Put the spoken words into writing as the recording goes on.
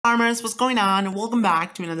Farmers, what's going on? Welcome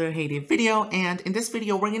back to another HayDay video, and in this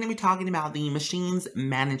video we're going to be talking about the machines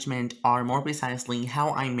management, or more precisely how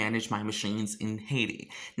I manage my machines in HayDay.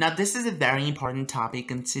 Now this is a very important topic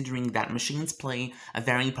considering that machines play a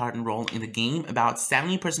very important role in the game. About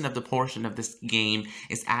 70% of the portion of this game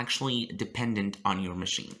is actually dependent on your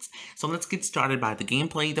machines. So let's get started by the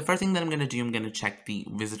gameplay. The first thing that I'm going to do, I'm going to check the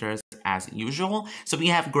visitors as usual. So we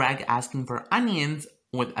have Greg asking for onions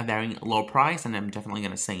with a very low price, and I'm definitely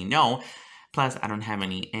going to say no. Plus, I don't have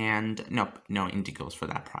any, and nope, no indigos for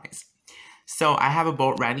that price. So I have a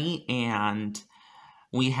boat ready, and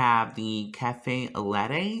we have the cafe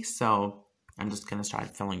latte, so I'm just going to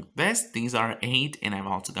start filling this. These are 8, and I've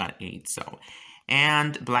also got 8, so.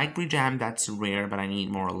 And blackberry jam, that's rare, but I need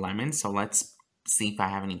more lemons, so let's see if I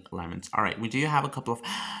have any lemons. All right, we do have a couple of...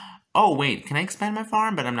 Oh, wait, can I expand my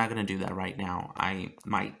farm? But I'm not going to do that right now. I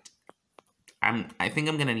might. I think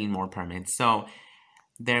I'm gonna need more permits. So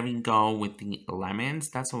there we go with the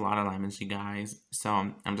lemons. That's a lot of lemons, you guys. So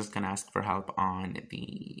I'm just gonna ask for help on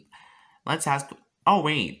the. Let's ask. Oh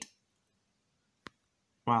wait.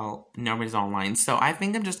 Well, nobody's online. So I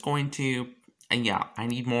think I'm just going to. Yeah, I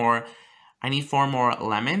need more. I need 4 more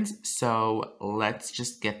lemons. So let's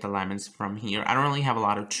just get the lemons from here. I don't really have a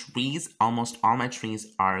lot of trees. Almost all my trees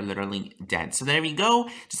are literally dead. So there we go.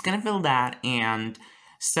 Just gonna fill that, and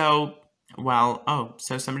so. Well, oh,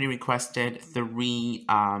 so somebody requested 3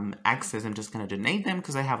 X's. I'm just going to donate them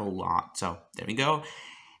because I have a lot. So there we go.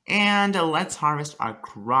 And let's harvest our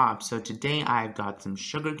crop. So today I've got some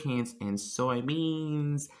sugar canes and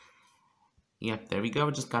soybeans. Yep, there we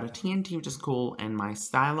go. Just got a TNT, which is cool. And my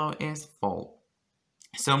silo is full.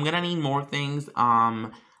 So I'm going to need more things.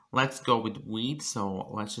 Let's go with wheat. So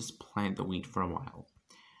let's just plant the wheat for a while.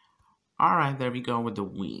 All right, there we go with the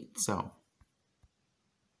wheat. So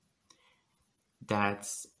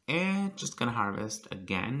that's it. Just gonna harvest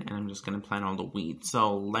again, and I'm just gonna plant all the wheat.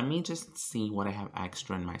 So let me just see what I have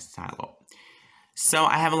extra in my silo. So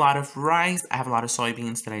I have a lot of rice, I have a lot of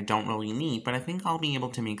soybeans that I don't really need, but I think I'll be able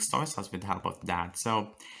to make soy sauce with the help of that. So,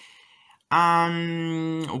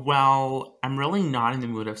 well, I'm really not in the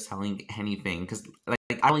mood of selling anything, because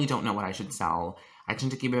like I really don't know what I should sell. I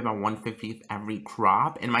tend to keep it about 1/50 every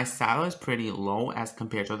crop, and my silo is pretty low as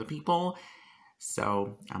compared to other people.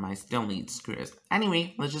 So I might still need screws.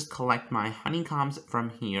 Anyway, let's just collect my honeycombs from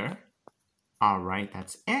here. Alright,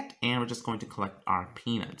 that's it. And we're just going to collect our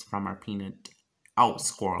peanuts from our peanut... Oh,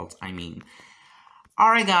 squirrels, I mean.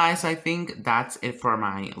 Alright guys, so I think that's it for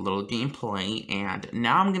my little gameplay. And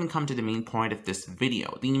now I'm going to come to the main point of this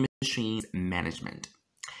video, the machines management.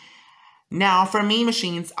 Now, for me,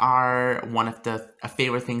 machines are one of the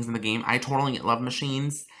favorite things in the game. I totally love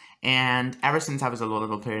machines. And ever since I was a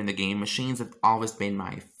little player in the game, machines have always been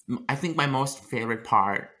I think my most favorite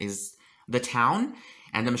part is the town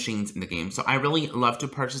and the machines in the game. So I really love to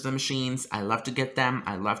purchase the machines. I love to get them.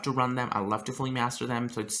 I love to run them. I love to fully master them.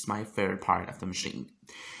 So it's my favorite part of the machine.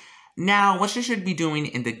 Now, what you should be doing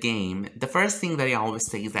in the game, the first thing that I always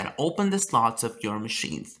say is that open the slots of your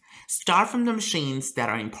machines. Start from the machines that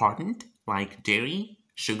are important, like dairy,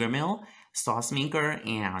 sugar mill, sauce maker,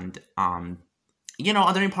 and you know,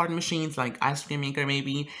 other important machines like ice cream maker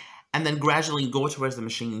maybe, and then gradually go towards the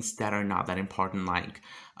machines that are not that important, like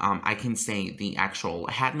I can say the actual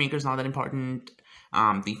hat maker is not that important,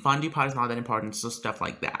 the fondue pot is not that important, so stuff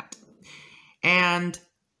like that. And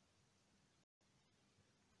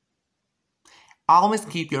always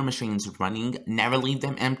keep your machines running. Never leave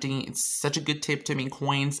them empty. It's such a good tip to make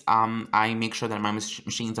coins. I make sure that my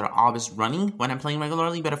machines are always running when I'm playing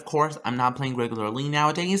regularly. But of course, I'm not playing regularly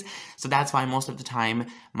nowadays. So that's why most of the time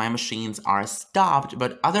my machines are stopped.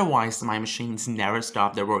 But otherwise, my machines never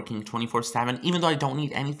stop. They're working 24/7. Even though I don't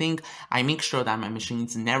need anything, I make sure that my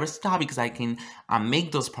machines never stop because I can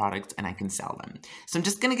make those products and I can sell them. So I'm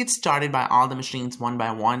just going to get started by all the machines one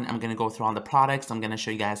by one. I'm going to go through all the products. I'm going to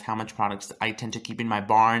show you guys how much products I tend to keep in my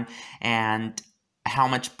barn and how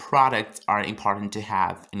much products are important to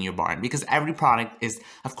have in your barn, because every product is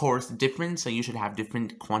of course different, so you should have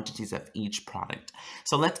different quantities of each product.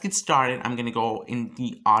 So let's get started. I'm going to go in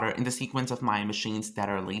the order, in the sequence of my machines that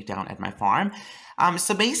are laid down at my farm.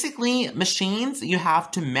 So basically, machines you have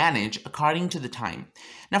to manage according to the time.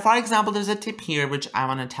 Now, for example, there's a tip here which I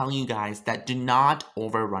want to tell you guys, that do not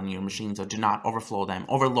overrun your machines, or do not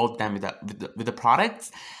overload them with the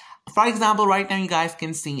products. For example, right now you guys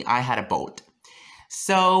can see I had a boat.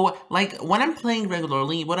 So, like, when I'm playing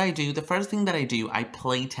regularly, what I do, the first thing that I do, I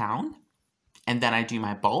play town. and then I do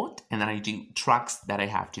my boat, and then I do trucks that I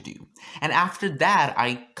have to do. And after that,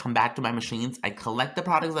 I come back to my machines, I collect the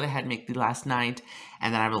products that I had made the last night,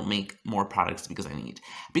 and then I will make more products because I need.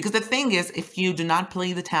 Because the thing is, if you do not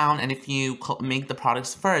play the town, and if you make the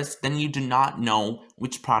products first, then you do not know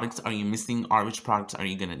which products are you missing or which products are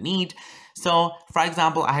you gonna need. So, for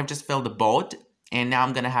example, I have just filled the boat, and now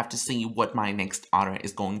I'm gonna have to see what my next order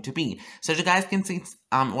is going to be. So as you guys can see,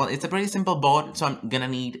 well, it's a pretty simple boat, so I'm gonna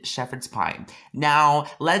need shepherd's pie. Now,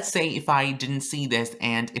 let's say if I didn't see this,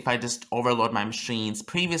 and if I just overload my machines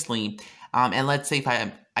previously, and let's say if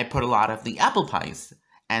I put a lot of the apple pies,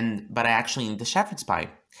 but I actually need the shepherd's pie.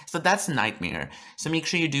 So that's a nightmare. So make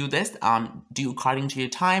sure you do this, do according to your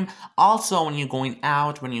time. Also, when you're going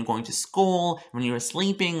out, when you're going to school, when you're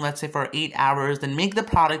sleeping, let's say for 8 hours, then make the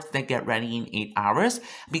products that get ready in 8 hours.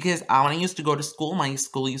 Because when I used to go to school, my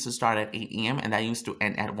school used to start at 8 a.m. and that used to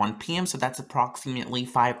end at 1 p.m. So that's approximately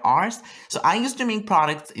 5 hours. So I used to make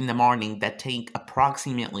products in the morning that take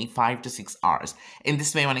approximately 5 to 6 hours. In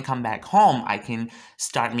this way, when I come back home, I can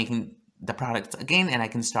start making the products again, and I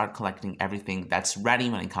can start collecting everything that's ready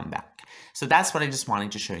when I come back. So that's what I just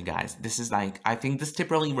wanted to show you guys. This is I think this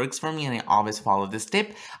tip really works for me, and I always follow this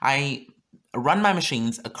tip. I run my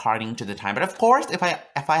machines according to the time. But of course, if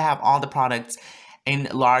I have all the products in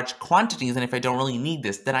large quantities, and if I don't really need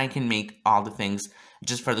this, then I can make all the things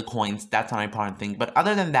just for the coins. That's not my important thing. But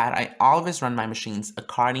other than that, I always run my machines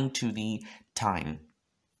according to the time.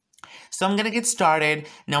 So I'm gonna get started.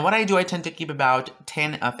 Now what I do, I tend to keep about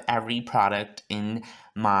 10 of every product in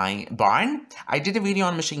my barn. I did a video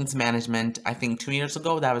on machines management, I think 2 years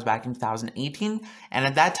ago. That was back in 2018. And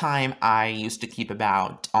at that time, I used to keep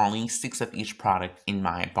about only 6 of each product in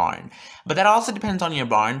my barn. But that also depends on your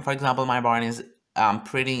barn. For example, my barn is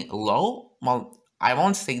pretty low. Well, I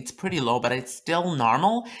won't say it's pretty low, but it's still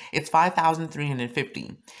normal. It's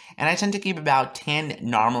 5,350. And I tend to keep about 10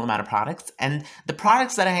 normal amount of products. And the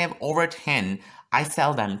products that I have over 10, I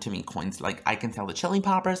sell them to make coins. Like, I can sell the chili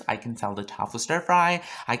poppers, I can sell the tofu stir fry,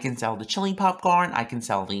 I can sell the chili popcorn, I can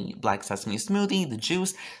sell the black sesame smoothie, the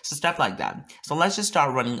juice, so stuff like that. So let's just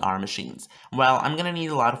start running our machines. Well, I'm gonna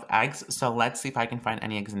need a lot of eggs, so let's see if I can find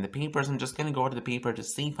any eggs in the papers. I'm just gonna go to the paper to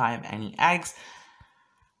see if I have any eggs.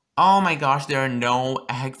 Oh my gosh, there are no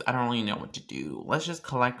eggs. I don't really know what to do. Let's just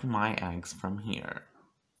collect my eggs from here.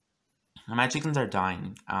 My chickens are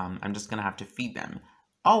dying. I'm just gonna have to feed them.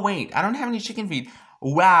 Oh wait, I don't have any chicken feed.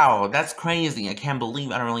 Wow, that's crazy. I can't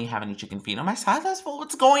believe I don't really have any chicken feed. Oh, my size is full.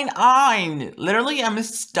 What's going on? Literally, I'm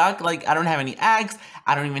stuck. Like, I don't have any eggs.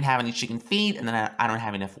 I don't even have any chicken feed. And then I don't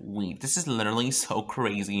have enough wheat. This is literally so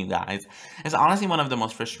crazy, you guys. It's honestly one of the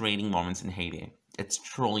most frustrating moments in Heyday. It's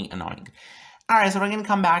truly annoying. Alright, so we're going to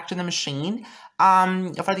come back to the machine.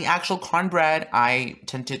 For the actual cornbread, I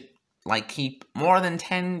tend to keep more than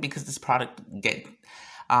 10 because this product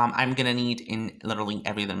I'm going to need in literally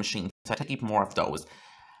every other machine. So I tend to keep more of those.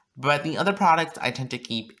 But the other products I tend to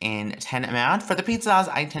keep in 10 amount. For the pizzas,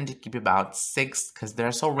 I tend to keep about 6 because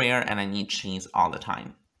they're so rare and I need cheese all the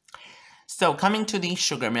time. So coming to the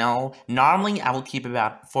sugar mill, normally I will keep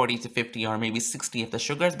about 40 to 50 or maybe 60 of the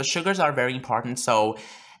sugars, but sugars are very important, so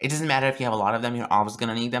it doesn't matter if you have a lot of them, you're always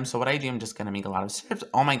gonna need them. So what I do, I'm just gonna make a lot of syrups.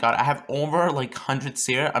 Oh my god, I have over 100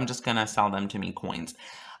 syrup. I'm just gonna sell them to make coins.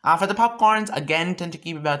 For the popcorns, again, tend to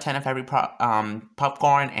keep about 10 of every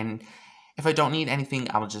popcorn, and if I don't need anything,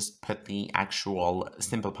 I will just put the actual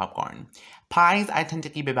simple popcorn. Pies, I tend to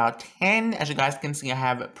keep about 10. As you guys can see, I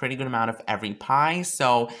have a pretty good amount of every pie.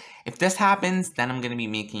 So if this happens, then I'm going to be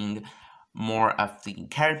making more of the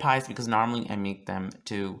carrot pies because normally I make them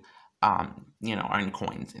to, earn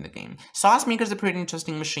coins in the game. Sauce maker is a pretty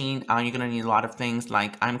interesting machine. You're going to need a lot of things.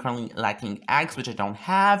 Like, I'm currently lacking eggs, which I don't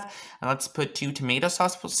have. Let's put 2 tomato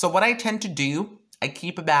sauce. So what I tend to do, I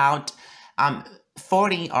keep about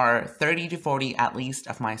 40 or 30 to 40 at least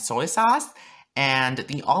of my soy sauce, and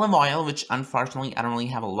the olive oil, which unfortunately I don't really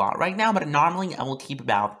have a lot right now, but normally I will keep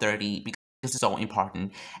about 30 because it's so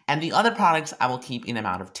important. And the other products I will keep in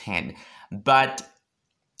amount of 10. But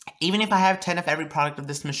even if I have 10 of every product of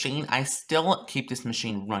this machine, I still keep this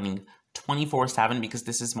machine running 24/7 because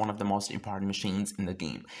this is one of the most important machines in the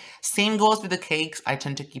game. Same goes with the cakes. I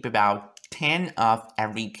tend to keep about 10 of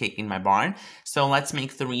every cake in my barn. So let's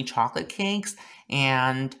make 3 chocolate cakes.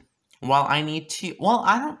 And while I need to,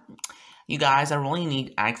 you guys, I really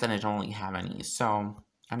need eggs and I don't really have any. So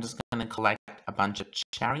I'm just gonna collect a bunch of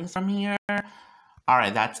cherries from here.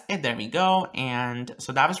 Alright, that's it. There we go. And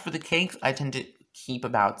so that was for the cakes. I tend to keep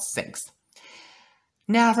about 6.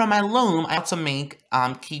 Now for my loom, I also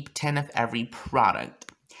keep 10 of every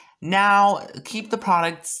product. Now, keep the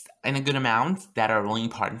products in a good amount that are really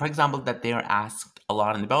important. For example, that they are asked a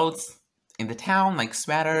lot in the boats, in the town, like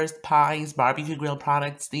sweaters, pies, barbecue grill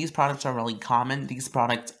products. These products are really common. These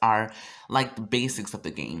products are like the basics of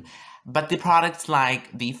the game. But the products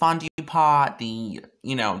like the fondue pot, the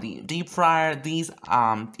deep fryer, these,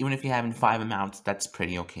 even if you have in 5 amounts, that's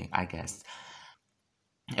pretty okay, I guess.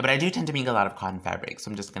 But I do tend to make a lot of cotton fabric, so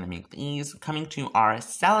I'm just going to make these. Coming to our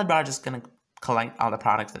salad bar, just going to collect all the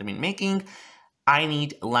products that I've been making. I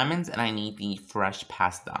need lemons and I need the fresh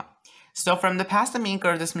pasta. So from the pasta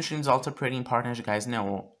maker, this machine is also pretty important. As you guys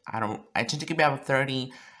know, I tend to keep about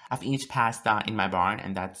 30 of each pasta in my barn,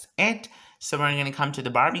 and that's it. So we're going to come to the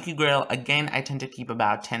barbecue grill. Again, I tend to keep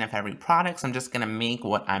about 10 of every product, so I'm just going to make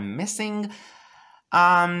what I'm missing.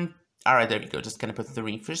 Alright, there we go. Just gonna put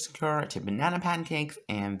 3 fish cure, 2 banana pancakes,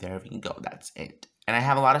 and there we go. That's it. And I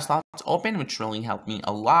have a lot of slots open, which really helped me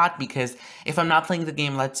a lot, because if I'm not playing the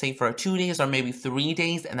game, let's say for 2 days or maybe 3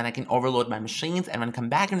 days, and then I can overload my machines, and when I come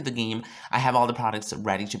back into the game, I have all the products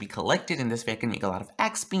ready to be collected, and this way I can make a lot of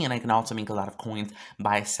XP, and I can also make a lot of coins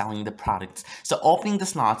by selling the products. So opening the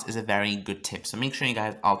slots is a very good tip, so make sure you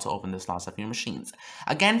guys also open the slots of your machines.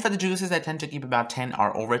 Again, for the juices, I tend to keep about 10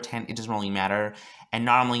 or over 10, it doesn't really matter. And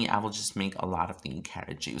normally I will just make a lot of the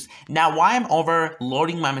carrot juice. Now, why I'm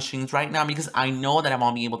overloading my machines right now, because I know that I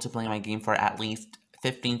won't be able to play my game for at least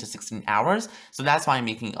 15 to 16 hours. So that's why I'm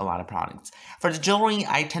making a lot of products. For the jewelry,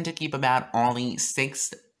 I tend to keep about only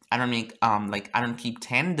 6. I don't make, I don't keep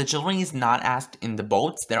 10. The jewelry is not asked in the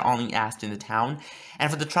boats. They're only asked in the town. And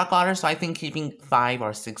for the truck orders, so I think keeping 5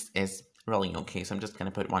 or 6 is really okay. So I'm just going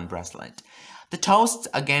to put 1 bracelet. The toasts,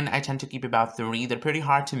 again, I tend to keep about 3. They're pretty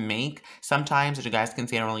hard to make. Sometimes, as you guys can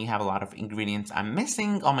see, I don't really have a lot of ingredients I'm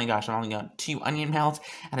missing. Oh my gosh, I only got 2 onion melts,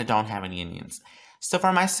 and I don't have any onions. So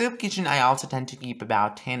for my soup kitchen, I also tend to keep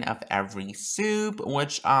about 10 of every soup,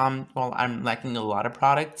 which, well, I'm lacking a lot of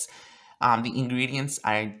products. The ingredients,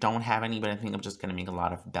 I don't have any, but I think I'm just going to make a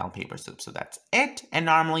lot of bell pepper soup, so that's it. And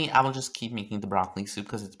normally, I will just keep making the broccoli soup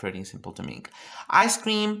because it's pretty simple to make. Ice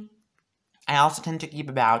cream, I also tend to keep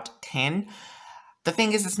about 10. The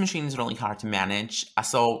thing is, this machine is really hard to manage,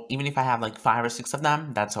 so even if I have like 5 or 6 of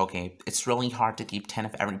them, that's okay. It's really hard to keep 10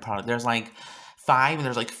 of every product. There's like 5, and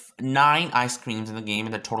there's like 9 ice creams in the game,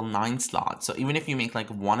 and the total 9 slots. So even if you make like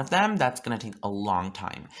 1 of them, that's gonna take a long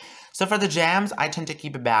time. So for the jams, I tend to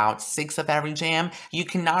keep about 6 of every jam. You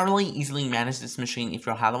cannot really easily manage this machine if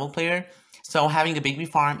you're a high level player. So having a baby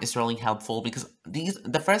farm is really helpful because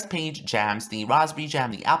the first page jams, the raspberry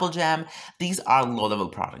jam, the apple jam, these are low level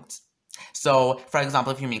products. So, for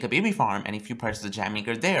example, if you make a baby farm and if you purchase a jam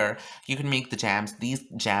maker there, you can make these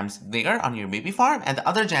jams there on your baby farm, and the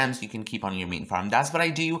other jams you can keep on your main farm. That's what I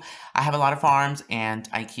do. I have a lot of farms, and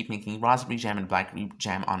I keep making raspberry jam and blackberry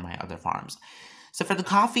jam on my other farms. So for the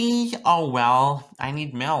coffee, oh well, I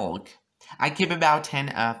need milk. I keep about 10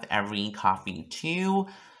 of every coffee too.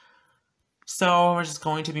 So we're just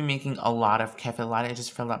going to be making a lot of cafe latte. I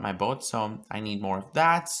just filled up my boat, so I need more of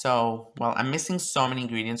that. So, well, I'm missing so many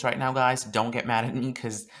ingredients right now, guys. Don't get mad at me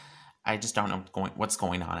because I just don't know what's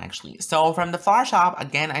going on, actually. So from the flower shop,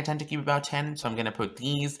 again, I tend to keep about 10. So I'm going to put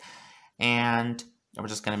these, and we're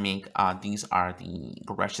just going to make, these are the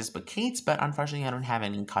brushes bouquets, but unfortunately, I don't have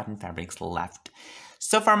any cotton fabrics left.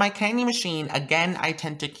 So for my candy machine, again, I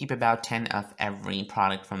tend to keep about 10 of every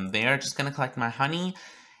product from there. Just going to collect my honey.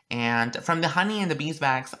 And from the honey and the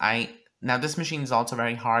beeswax, now this machine is also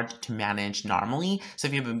very hard to manage normally. So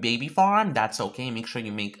if you have a baby farm, that's okay. Make sure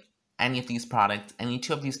you make any of these products, any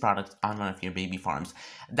 2 of these products on one of your baby farms.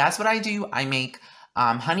 That's what I do. I make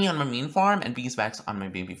honey on my main farm and beeswax on my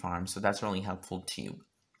baby farm. So that's really helpful too.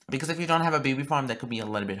 Because if you don't have a baby farm, that could be a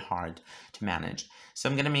little bit hard to manage. So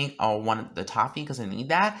I'm going to make one of the toffee because I need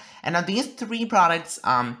that. And now these 3 products,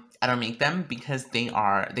 I don't make them because they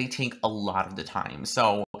take a lot of the time.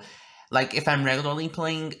 So like if I'm regularly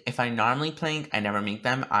playing, if I'm normally playing, I never make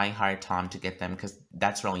them. I hire Tom to get them because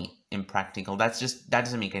that's really impractical. That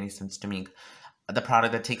doesn't make any sense to make the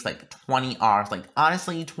product that takes like 20 hours. Like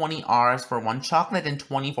honestly, 20 hours for 1 chocolate and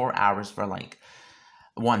 24 hours for like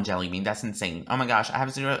 1 jelly bean. That's insane. Oh my gosh, I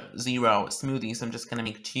have zero smoothies, so I'm just gonna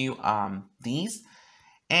make 2 these.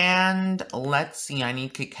 And let's see, I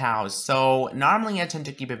need cacaos. So normally I tend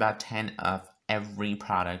to keep about 10 of every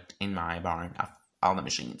product in my barn of all the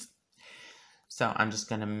machines. So I'm just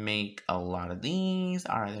gonna make a lot of these.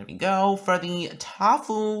 All right, there we go. For the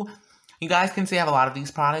tofu, you guys can see I have a lot of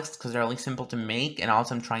these products because they're really simple to make, and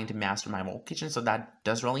also I'm trying to master my whole kitchen, so that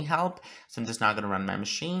does really help. So I'm just not gonna run my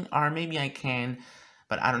machine, or maybe I can,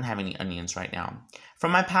 but I don't have any onions right now.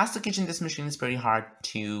 From my pasta kitchen, this machine is pretty hard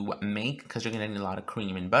to make because you're gonna need a lot of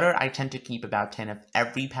cream and butter. I tend to keep about 10 of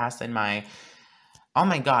every pasta in my, oh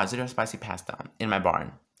my god, zero spicy pasta in my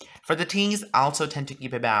barn. For the teas, I also tend to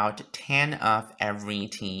keep about 10 of every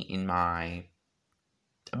tea in my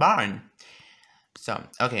barn. So,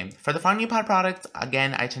 okay, for the Farm Pot products,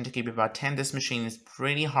 again, I tend to keep about 10. This machine is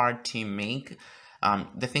pretty hard to make.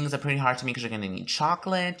 The things are pretty hard to make because you're going to need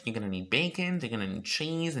chocolate, you're going to need bacon, you're going to need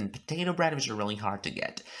cheese, and potato bread, which are really hard to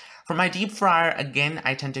get. For my deep fryer, again,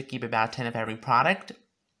 I tend to keep about 10 of every product.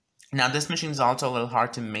 Now, this machine is also a little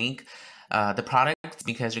hard to make the products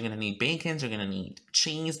because you're going to need bacons, you're going to need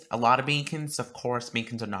cheese, a lot of bacons. Of course,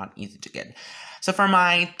 bacons are not easy to get. So for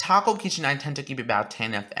my taco kitchen, I tend to keep about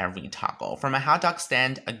 10 of every taco. For my hot dog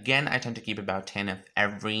stand, again, I tend to keep about 10 of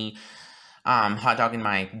every hot dog in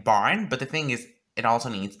my barn. But the thing is, it also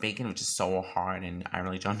needs bacon, which is so hard, and I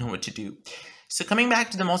really don't know what to do. So coming back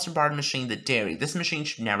to the most important machine, the dairy. This machine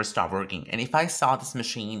should never stop working. And if I saw this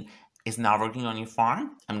machine is not working on your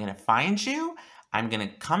farm, I'm going to find you, I'm going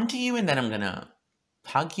to come to you, and then I'm going to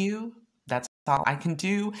hug you. That's all I can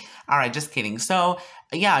do. All right, just kidding. So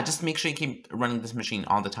yeah, just make sure you keep running this machine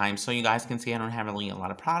all the time. So you guys can see I don't have really a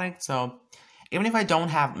lot of product. So even if I don't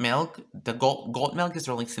have milk, the goat milk is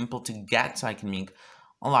really simple to get, so I can make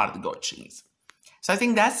a lot of the goat cheese. So I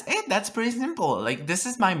think that's it. That's pretty simple. Like, this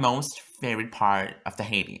is my most favorite part of the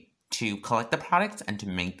HayDay, to collect the products and to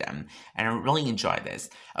make them. And I really enjoy this.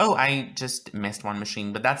 Oh, I just missed one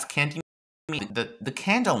machine, but that's the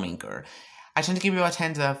candle maker. I tend to keep about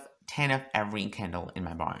 10 of every candle in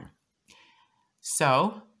my barn.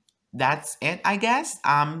 So that's it, I guess.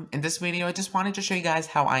 In this video, I just wanted to show you guys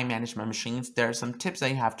how I manage my machines. There are some tips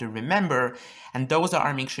that you have to remember, and those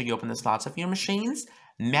are: make sure you open the slots of your machines.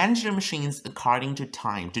 Manage your machines according to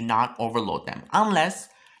time. Do not overload them unless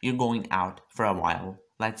you're going out for a while.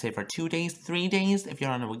 Let's say for 2 days, 3 days, if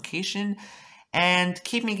you're on a vacation. And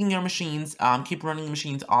keep making your machines, keep running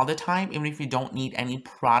machines all the time, even if you don't need any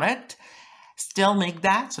product. Still make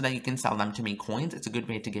that so that you can sell them to make coins. It's a good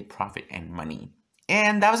way to get profit and money.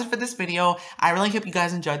 And that was it for this video. I really hope you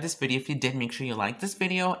guys enjoyed this video. If you did, make sure you like this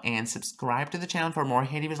video and subscribe to the channel for more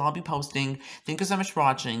HayDayEveryday I'll be posting. Thank you so much for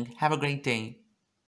watching. Have a great day.